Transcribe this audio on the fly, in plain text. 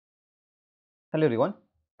Hello everyone,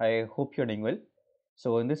 I hope you're doing well.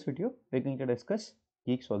 So in this video, we're going to discuss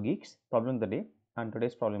Geeks for Geeks problem of the day, and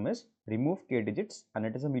today's problem is remove k digits and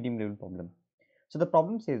it is a medium level problem. So the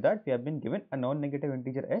problem says that we have been given a non-negative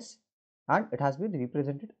integer s and it has been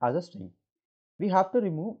represented as a string. We have to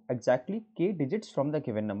remove exactly k digits from the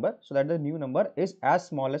given number so that the new number is as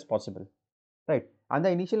small as possible, right? And the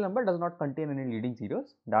initial number does not contain any leading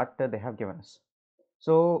zeros that they have given us.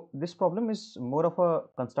 So this problem is more of a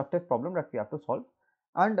constructive problem that we have to solve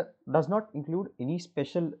and does not include any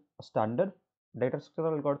special standard data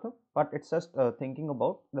structural algorithm, but it's just thinking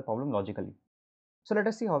about the problem logically. So let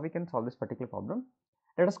us see how we can solve this particular problem.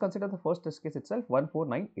 Let us consider the first test case itself,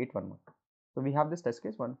 149811. So we have this test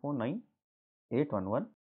case 149811,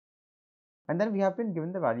 and then we have been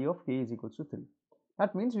given the value of k is equals to 3.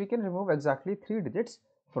 That means we can remove exactly 3 digits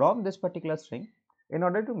from this particular string in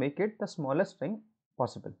order to make it the smallest string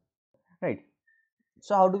possible, right?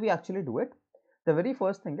 So how do we actually do it? The very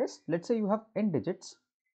first thing is, let's say you have n digits,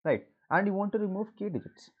 right, and you want to remove k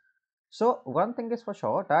digits. So one thing is for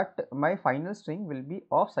sure that my final string will be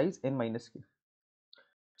of size n minus k.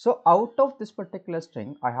 So out of this particular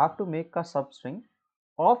string, I have to make a substring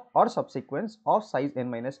of or subsequence of size n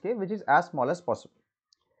minus k, which is as small as possible.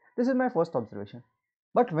 This is my first observation.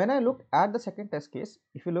 But when I look at the second test case,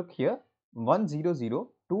 if you look here,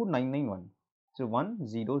 1002991. So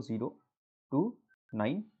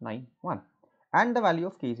 1002991, and the value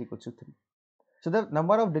of k is equals to 3. So the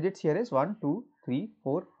number of digits here is 1, 2, 3,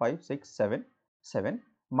 4, 5, 6, 7, 7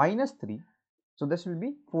 minus 3. So this will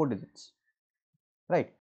be 4 digits,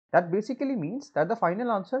 right? That basically means that the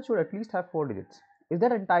final answer should at least have 4 digits. Is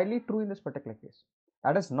that entirely true in this particular case?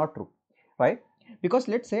 That is not true. Why? Because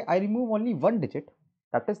let's say I remove only one digit,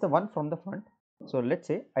 that is the one from the front. So let's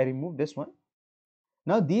say I remove this one.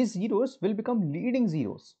 Now these zeros will become leading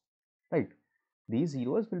zeros, right? These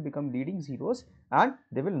zeros will become leading zeros and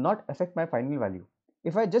they will not affect my final value.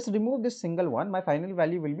 If I just remove this single one, my final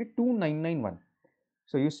value will be 2991.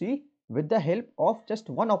 So you see, with the help of just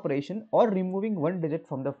one operation or removing one digit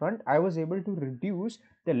from the front, I was able to reduce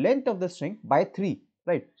the length of the string by 3,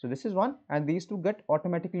 right? So this is one and these two get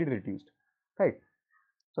automatically reduced, right?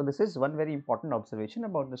 So this is one very important observation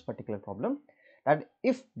about this particular problem, that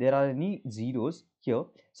if there are any zeros here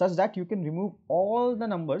such that you can remove all the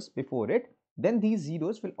numbers before it, then these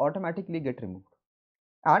zeros will automatically get removed.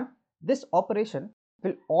 And this operation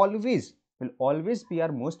will always be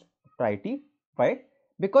our most priority, right?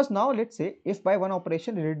 Because now let's say if by one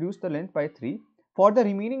operation you reduce the length by 3, for the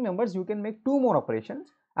remaining numbers you can make two more operations,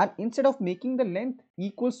 and instead of making the length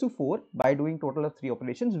equals to 4 by doing total of 3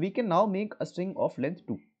 operations, we can now make a string of length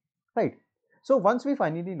 2, right? So once we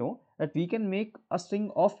finally know that we can make a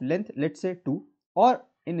string of length, let's say 2, or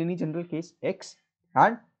in any general case x,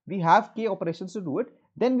 and we have k operations to do it,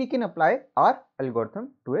 then we can apply our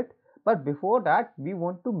algorithm to it. But before that, we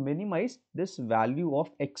want to minimize this value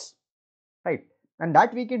of x, right? And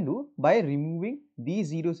that we can do by removing these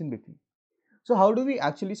zeros in between. So how do we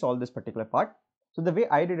actually solve this particular part? So the way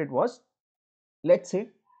I did it was, let's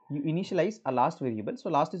say you initialize a last variable.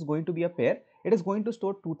 So last is going to be a pair. It is going to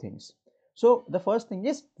store two things. So the first thing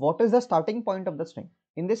is, what is the starting point of the string?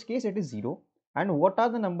 In this case it is 0. And what are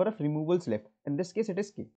the number of removals left? In this case it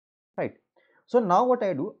is k, right? So now what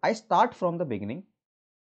I do, I start from the beginning,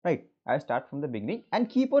 right? I start from the beginning and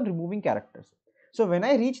keep on removing characters. So when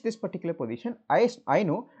I reach this particular position, I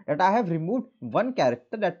know that I have removed one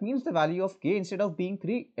character. That means the value of k, instead of being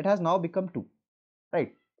 3, it has now become 2,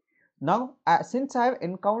 right? Now since I have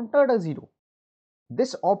encountered a 0,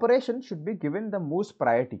 this operation should be given the most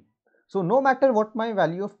priority. So no matter what my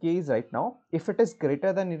value of k is right now, if it is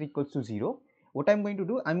greater than or equals to 0, what I'm going to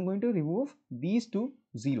do, I'm going to remove these two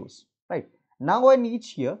zeros, right? Now I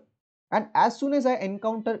reach here, and as soon as I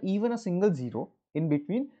encounter even a single 0 in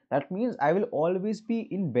between, that means I will always be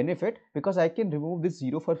in benefit because I can remove this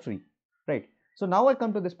 0 for free, right? So now I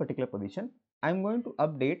come to this particular position. I'm going to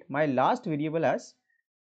update my last variable as,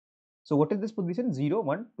 so what is this position? 0,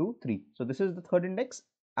 1, 2, 3. So this is the third index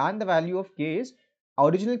and the value of k is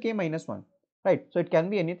original k minus 1, right? So it can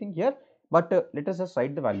be anything here, but let us just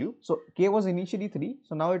write the value. So k was initially 3,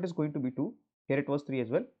 so now it is going to be 2. Here it was 3 as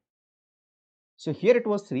well. So here it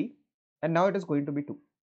was 3 and now it is going to be 2,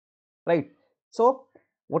 right? So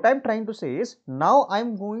what I'm trying to say is, now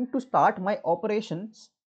I'm going to start my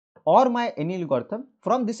operations or my any algorithm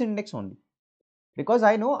from this index only, because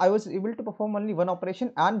I know I was able to perform only one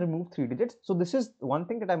operation and remove 3 digits. So this is one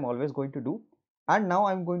thing that I'm always going to do. And now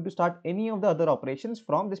I'm going to start any of the other operations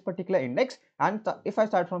from this particular index, and if I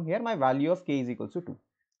start from here, my value of k is equals to 2,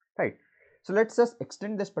 right? So let's just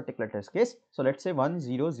extend this particular test case. So let's say 1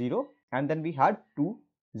 0 0, and then we had 2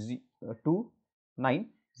 2 9,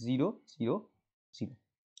 0, 0, 0,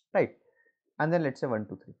 right? And then let's say 1,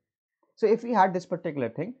 2, 3. So if we had this particular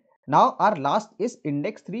thing, now our last is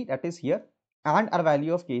index 3, that is here, and our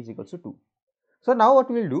value of k is equals to 2. So now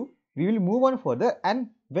what we will do, we will move on further, and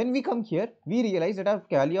when we come here, we realize that our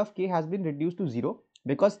value of k has been reduced to 0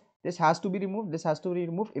 because this has to be removed, this has to be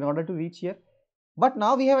removed in order to reach here. But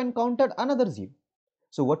now we have encountered another 0.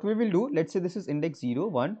 So what we will do, let's say this is index 0,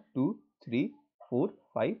 1, 2, 3, 4,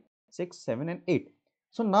 5, 6, 7 and 8.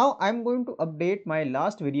 So now I am going to update my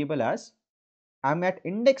last variable as I am at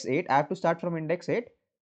index 8, I have to start from index 8,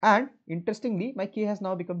 and interestingly my k has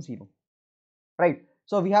now become 0, right?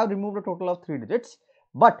 So we have removed a total of 3 digits,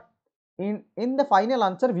 but in the final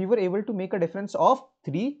answer we were able to make a difference of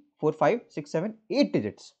 3, 4, 5, 6, 7, 8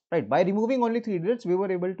 digits, right? By removing only 3 digits we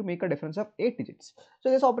were able to make a difference of 8 digits. So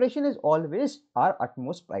this operation is always our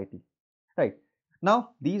utmost priority, right? Now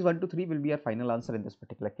these 1 to 3 will be our final answer in this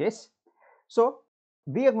particular case. So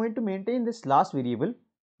we are going to maintain this last variable.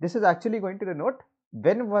 This is actually going to denote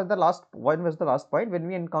when was the last point when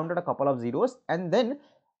we encountered a couple of zeros, and then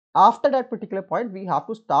after that particular point we have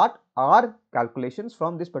to start our calculations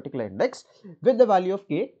from this particular index with the value of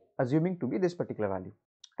k assuming to be this particular value,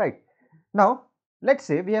 right? Now let's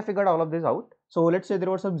say we have figured all of this out. So let's say there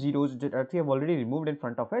were some zeros that we have already removed in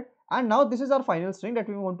front of it, and now this is our final string that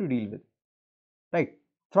we want to deal with, right?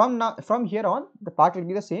 From here on the part will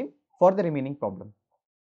be the same for the remaining problem.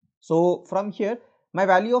 So from here my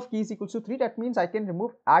value of k is equals to 3, that means I can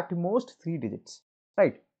remove at most 3 digits,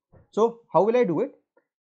 right? So how will I do it?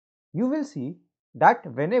 You will see that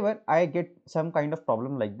whenever I get some kind of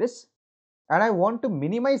problem like this and I want to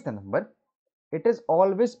minimize the number, it is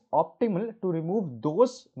always optimal to remove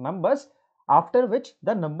those numbers after which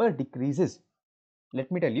the number decreases. Let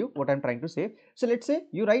me tell you what I am trying to say. So let's say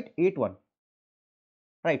you write 8, 1,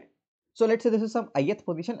 right? So let's say this is some ith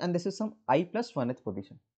position and this is some I plus 1th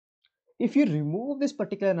position. If you remove this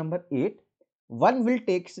particular number 8, 1 will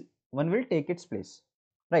take its place,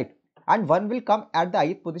 right? And 1 will come at the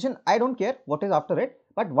ith position. I don't care what is after it,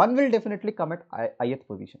 but 1 will definitely come at ith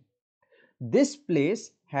position. This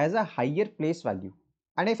place has a higher place value,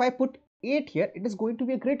 and if I put 8 here, it is going to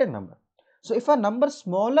be a greater number. So if a number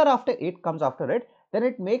smaller after 8 comes after it, then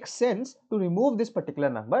it makes sense to remove this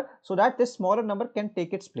particular number so that this smaller number can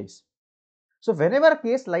take its place. So whenever a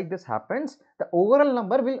case like this happens, the overall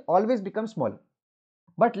number will always become smaller.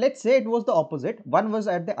 But let's say it was the opposite. 1 was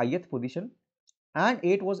at the ith position and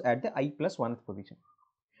 8 was at the I plus 1th position.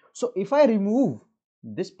 So if I remove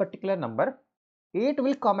this particular number, 8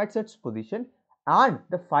 will come at its position and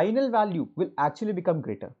the final value will actually become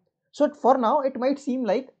greater. So for now it might seem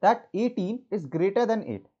like that 18 is greater than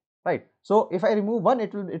 8, right? So if I remove 1,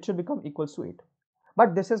 it should become equals to 8.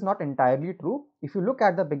 But this is not entirely true. If you look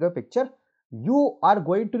at the bigger picture, you are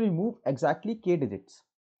going to remove exactly k digits,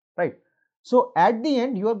 right? So at the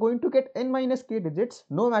end you are going to get n minus k digits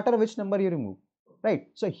no matter which number you remove, right?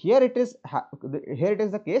 So here it is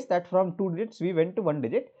the case that from 2 digits we went to 1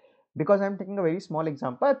 digit because I am taking a very small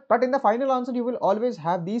example, but in the final answer you will always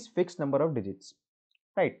have these fixed number of digits,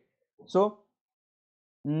 right? So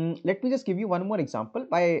let me just give you one more example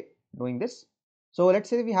by doing this. So let's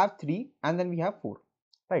say we have 3 and then we have 4,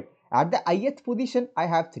 right? At the ith position I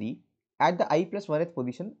have 3, at the I plus 1th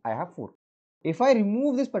position I have 4. If I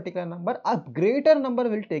remove this particular number, a greater number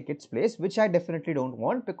will take its place, which I definitely don't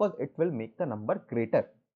want because it will make the number greater,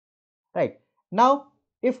 right? Now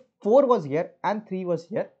if 4 was here and 3 was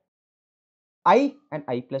here, I and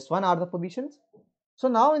I plus 1 are the positions. So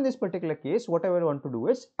now in this particular case, what I would want to do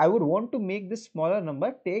is I would want to make this smaller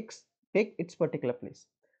number take its particular place.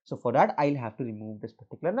 So for that I'll have to remove this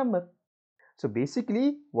particular number. So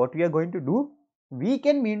basically what we are going to do, we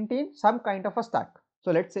can maintain some kind of a stack.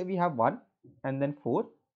 So let's say we have 1 and then 4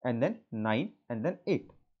 and then 9 and then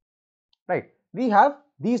 8, right? We have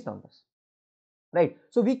these numbers, right?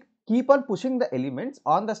 So we keep on pushing the elements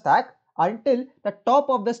on the stack until the top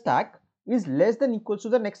of the stack is less than equals to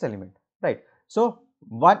the next element, right? So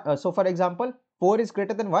so for example 4 is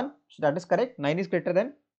greater than 1, so that is correct. 9 is greater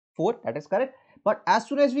than 4, that is correct. But as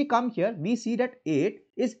soon as we come here, we see that 8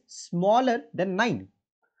 is smaller than 9,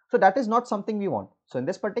 so that is not something we want. So in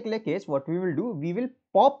this particular case what we will do, we will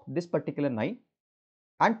pop this particular 9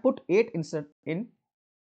 and put 8 in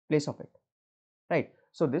place of it, right?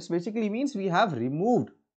 So this basically means we have removed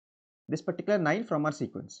this particular 9 from our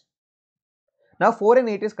sequence. Now 4 and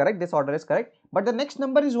 8 is correct, this order is correct, but the next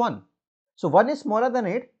number is 1. So 1 is smaller than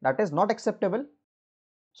 8, that is not acceptable.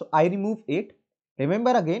 So I remove 8.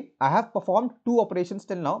 Remember again, I have performed 2 operations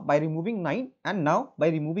till now by removing 9 and now by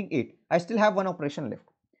removing 8. I still have one operation left.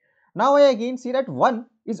 Now I again see that 1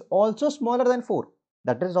 is also smaller than 4.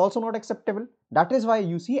 That is also not acceptable. That is why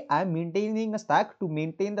you see I am maintaining a stack to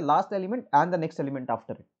maintain the last element and the next element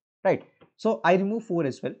after it, right? So I remove 4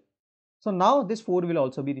 as well. So now this 4 will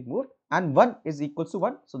also be removed and 1 is equals to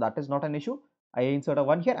 1. So that is not an issue. I insert a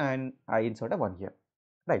 1 here and I insert a 1 here,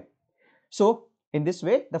 right? So in this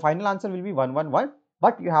way, the final answer will be 1, 1, 1.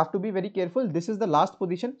 But you have to be very careful. This is the last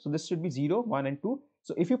position. So this should be 0, 1 and 2.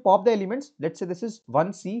 So if you pop the elements, let's say this is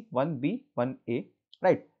 1C, 1B, 1A,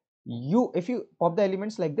 right? If you pop the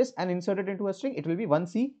elements like this and insert it into a string, it will be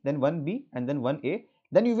 1C, then 1B and then 1A.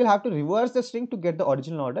 Then you will have to reverse the string to get the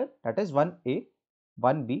original order, that is 1A,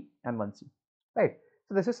 1B and 1C, right?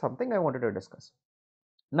 So this is something I wanted to discuss.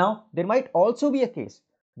 Now there might also be a case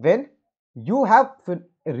when you have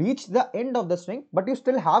reached the end of the string but you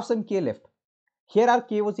still have some k left. Here our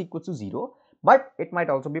k was equal to 0, but it might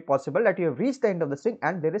also be possible that you have reached the end of the string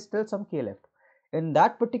and there is still some k left. In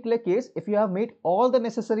that particular case, if you have made all the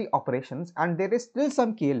necessary operations and there is still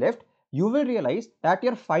some k left, you will realize that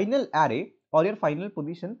your final array or your final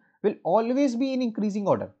position will always be in increasing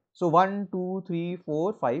order. So 1, 2, 3,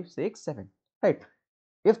 4, 5, 6, 7, right?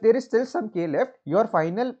 If there is still some k left, your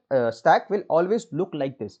final stack will always look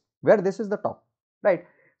like this, where this is the top, right?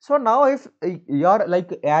 So now if your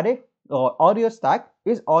like array or your stack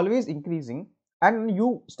is always increasing and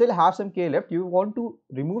you still have some k left, you want to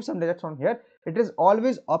remove some digits from here, it is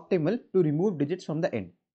always optimal to remove digits from the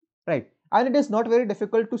end, right? And it is not very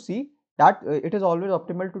difficult to see that it is always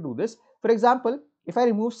optimal to do this. For example, if I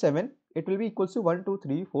remove 7, it will be equals to 1, 2,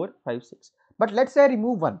 3, 4, 5, 6. But let's say I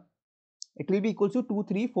remove 1, it will be equal to 2,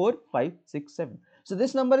 3, 4, 5, 6, 7. So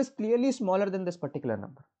this number is clearly smaller than this particular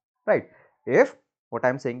number, right? If what I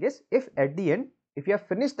am saying is, if at the end, if you have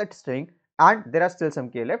finished that string and there are still some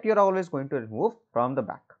k left, you are always going to remove from the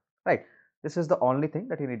back, right? This is the only thing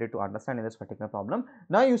that you needed to understand in this particular problem.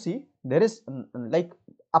 Now you see there is like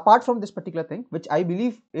apart from this particular thing, which I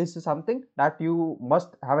believe is something that you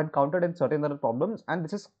must have encountered in certain other problems, and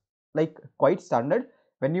this is like quite standard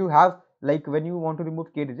when you have like when you want to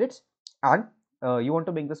remove k digits and you want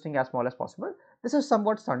to make the string as small as possible. This is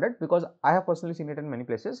somewhat standard because I have personally seen it in many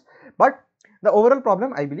places, but the overall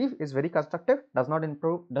problem I believe is very constructive, does not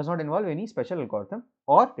involve any special algorithm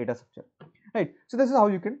or data structure, right? So this is how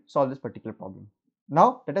you can solve this particular problem.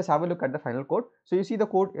 Now let us have a look at the final code. So you see the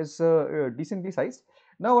code is decently sized.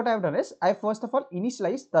 Now what I have done is I first of all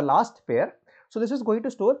initialized the last pair. So this is going to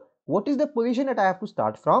store what is the position that I have to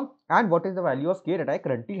start from and what is the value of k that I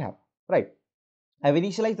currently have, right? I've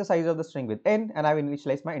initialized the size of the string with n and I've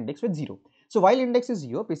initialized my index with 0. So while index is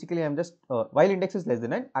 0, basically I'm just, while index is less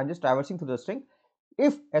than n, I'm just traversing through the string.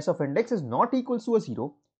 If s of index is not equals to a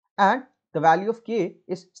 0 and the value of k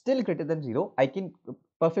is still greater than 0, I can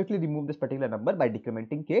perfectly remove this particular number by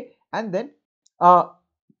decrementing k and then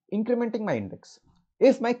incrementing my index.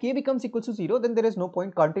 If my k becomes equal to 0, then there is no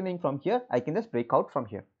point continuing from here. I can just break out from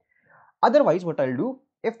here. Otherwise, what I'll do,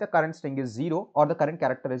 if the current string is 0 or the current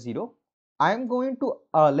character is 0, I am going to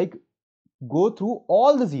like go through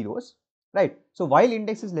all the zeros, right? So while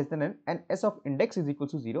index is less than n and s of index is equal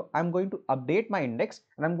to 0, I'm going to update my index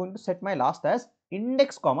and I'm going to set my last as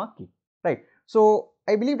index comma k, right? So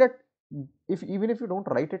I believe that even if you don't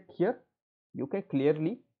write it here, you can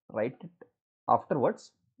clearly write it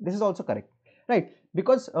afterwards. This is also correct, right?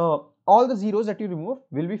 Because all the zeros that you remove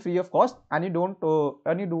will be free of cost and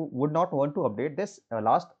you would not want to update this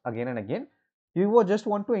last again and again. You would just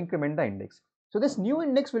want to increment the index. So this new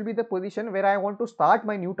index will be the position where I want to start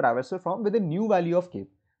my new traversal from with a new value of k.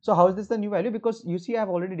 So how is this the new value? Because you see I have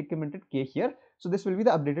already decremented k here. So this will be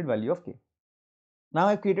the updated value of k. Now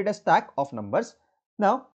I've created a stack of numbers.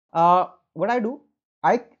 Now what I do,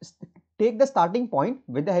 I take the starting point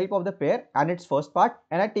with the help of the pair and its first part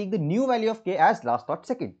and I take the new value of k as last dot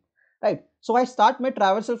second, right? So I start my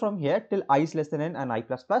traversal from here till I is less than n and I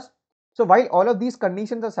plus plus. So while all of these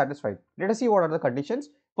conditions are satisfied, let us see what are the conditions.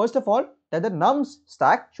 First of all, that the nums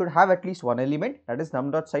stack should have at least one element, that is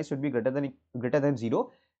num dot size should be greater than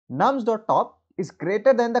 0. Nums dot top is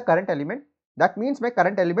greater than the current element. That means my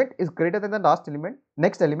current element is greater than the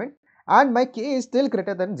next element, and my k is still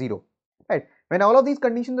greater than 0. Right? When all of these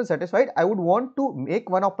conditions are satisfied, I would want to make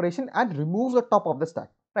one operation and remove the top of the stack.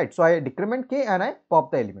 Right? So I decrement k and I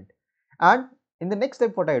pop the element. And in the next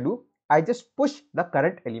step, what I do, I just push the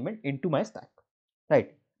current element into my stack.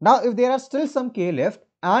 Right? Now, if there are still some k left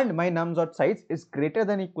and my nums dot size is greater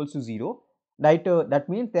than equals to 0, right? That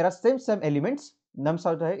means there are still some elements. Nums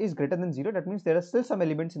dot size is greater than 0. That means there are still some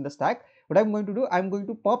elements in the stack. What I'm going to do, I'm going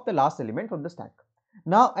to pop the last element from the stack.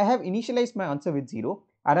 Now I have initialized my answer with 0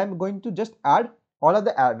 and I'm going to just add all of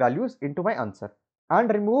the values into my answer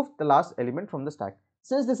and remove the last element from the stack.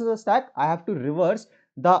 Since this is a stack, I have to reverse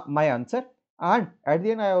my answer And at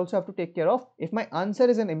the end, I also have to take care of, if my answer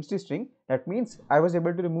is an empty string, that means I was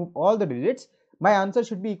able to remove all the digits, my answer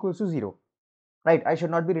should be equals to 0, right? I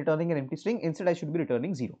should not be returning an empty string, instead I should be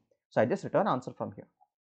returning 0. So I just return answer from here.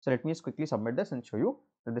 So let me just quickly submit this and show you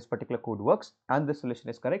that this particular code works and this solution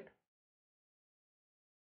is correct.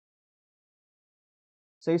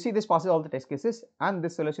 So you see, this passes all the test cases and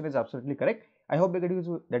this solution is absolutely correct. I hope that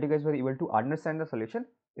you guys were able to understand the solution.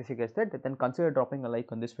 If you guys did, then consider dropping a like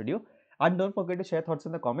on this video, and don't forget to share thoughts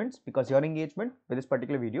in the comments, because your engagement with this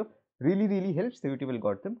particular video really helps the YouTube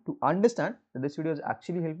algorithm to understand that this video is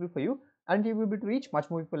actually helpful for you, and you will be able to reach much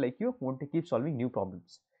more people like you who want to keep solving new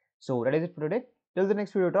problems. So that is it for today. Till the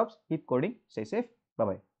next video drops, keep coding, stay safe, bye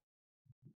bye.